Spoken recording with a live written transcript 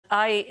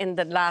I, in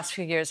the last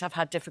few years, have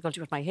had difficulty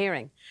with my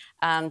hearing.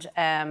 And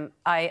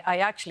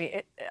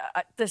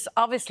there's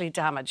obviously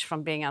damage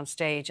from being on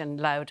stage and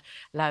loud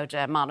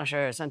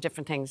monitors and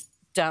different things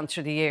down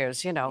through the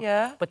years, you know.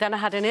 Yeah. But then I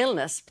had an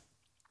illness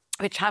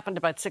which happened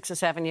about 6 or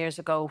 7 years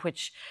ago,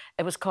 which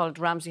it was called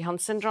Ramsay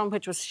Hunt Syndrome,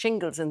 which was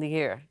shingles in the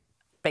ear,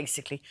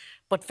 basically,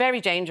 but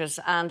very dangerous.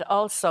 And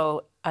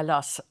also, I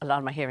lost a lot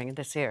of my hearing in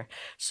this ear.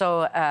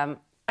 So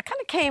I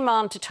kind of came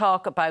on to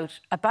talk about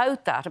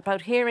that,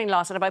 about hearing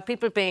loss, and about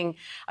people being,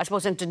 I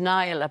suppose, in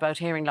denial about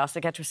hearing loss.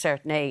 They get to a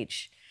certain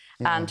age.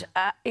 Yeah. And,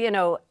 you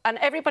know, and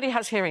everybody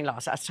has hearing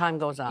loss as time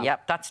goes on.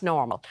 Yep. That's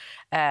normal.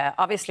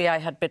 Obviously, I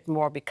had a bit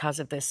more because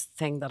of this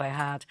thing that I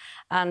had.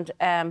 And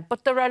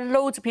but there are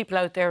loads of people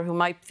out there who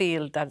might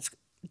feel that it's,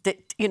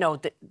 you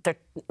know, they're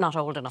not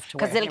old enough to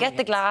wear because they'll get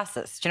the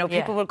glasses. You know,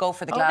 people will go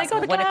for the glasses.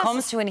 When it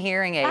comes to a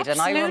hearing aid,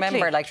 Absolutely. and I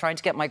remember like trying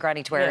to get my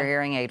granny to wear a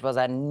hearing aid was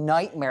a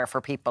nightmare for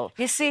people.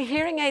 You see,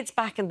 hearing aids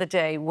back in the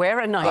day were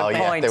a nightmare.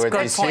 Oh yeah, they were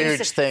these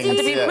huge things. And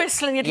to be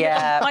whistling,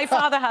 my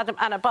father had them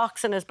and a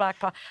box in his back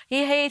pocket.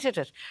 He hated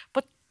it,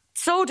 but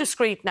so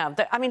discreet now.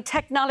 I mean,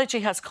 technology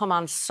has come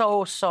on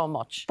so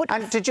much.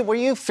 And were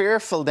you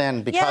fearful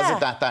then because of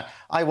that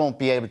I won't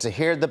be able to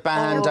hear the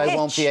band, I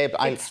won't be able...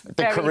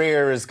 the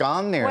career is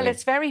gone nearly. Well,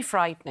 it's very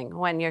frightening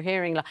when you're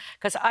hearing...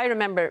 Because I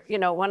remember, you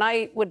know, when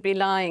I would be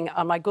lying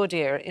on my good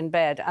ear in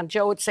bed and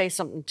Joe would say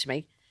something to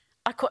me,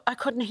 I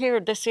couldn't hear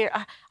this ear.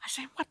 I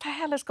say, what the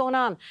hell is going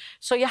on?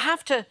 So you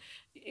have to...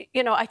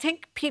 You know, I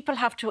think people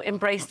have to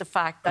embrace the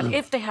fact that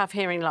if they have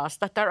hearing loss,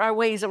 that there are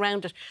ways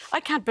around it. I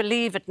can't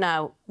believe it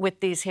now with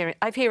these hearing...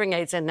 I've hearing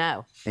aids in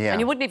now. Yeah. And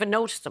you wouldn't even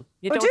notice them.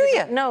 You don't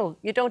you? No,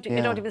 you don't.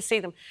 You don't even see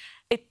them.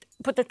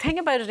 But the thing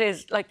about it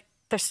is, like,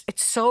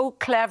 it's so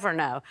clever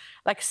now.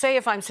 Like, say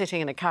if I'm sitting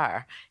in a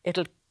car,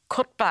 it'll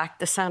cut back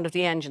the sound of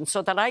the engine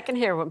so that I can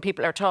hear when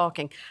people are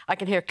talking. I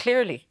can hear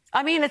clearly.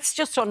 I mean, it's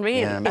just unreal.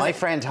 Yeah, my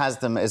friend has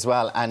them as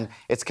well, and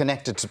it's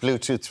connected to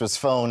Bluetooth to his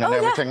phone and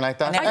everything like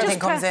that.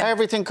 And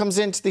everything comes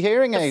into the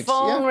hearing aids. The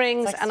phone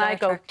rings like and I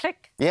go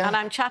click, and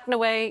I'm chatting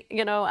away,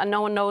 you know, and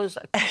no one knows.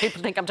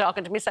 People think I'm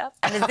talking to myself.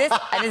 And is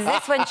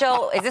this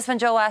when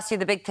Joe asked you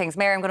the big things?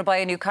 Mary, I'm going to buy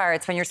a new car.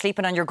 It's when you're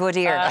sleeping on your good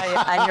ear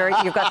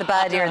and you've got the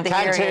bad ear and the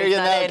can't hearing hear you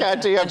now,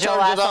 can't hear you. And Joe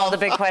asked all the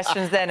big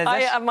questions then, is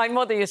it? My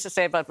mother used to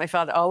say about my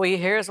father, oh, he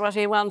hears what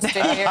he wants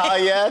to hear. Oh,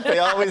 yeah, they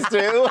always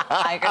do.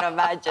 I can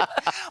imagine.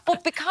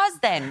 But because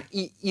then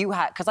you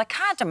had... Because I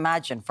can't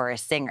imagine for a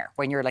singer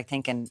when you're like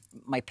thinking,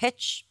 my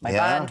pitch, my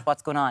band,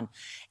 what's going on.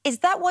 Is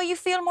that why you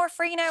feel more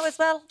free now as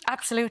well?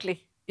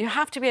 Absolutely. You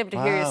have to be able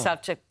to hear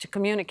yourself to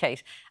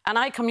communicate. And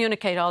I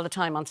communicate all the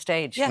time on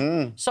stage.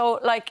 Yeah. So,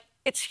 like,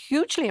 it's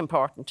hugely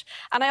important.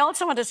 And I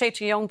also want to say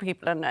to young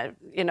people, and,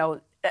 you know,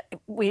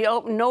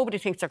 nobody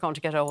thinks they're going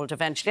to get old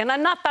eventually. And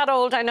I'm not that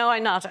old, I know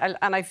I'm not,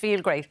 and I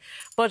feel great.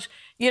 But,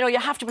 you know, you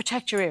have to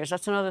protect your ears,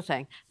 that's another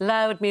thing.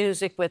 Loud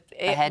music with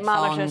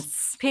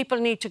monitors. People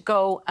need to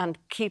go and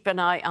keep an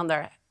eye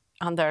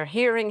on their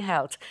hearing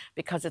health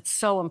because it's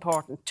so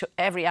important to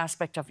every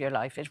aspect of your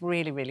life. It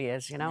really, really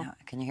is, you know.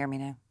 Can you hear me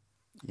now?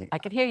 I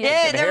can hear you.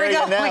 Yeah, there we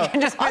go.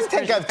 I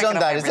think I've done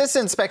that. Is this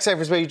in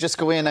Specsavers where you just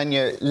go in and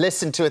you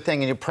listen to a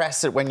thing and you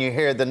press it when you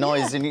hear the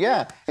noise? And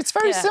it's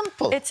very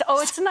simple. It's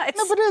not.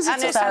 No, but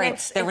it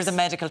is. There was a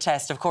medical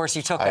test. Of course,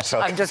 you took it.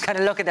 I'm just kind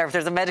of looking there. If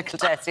there's a medical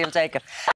test, you'll take it.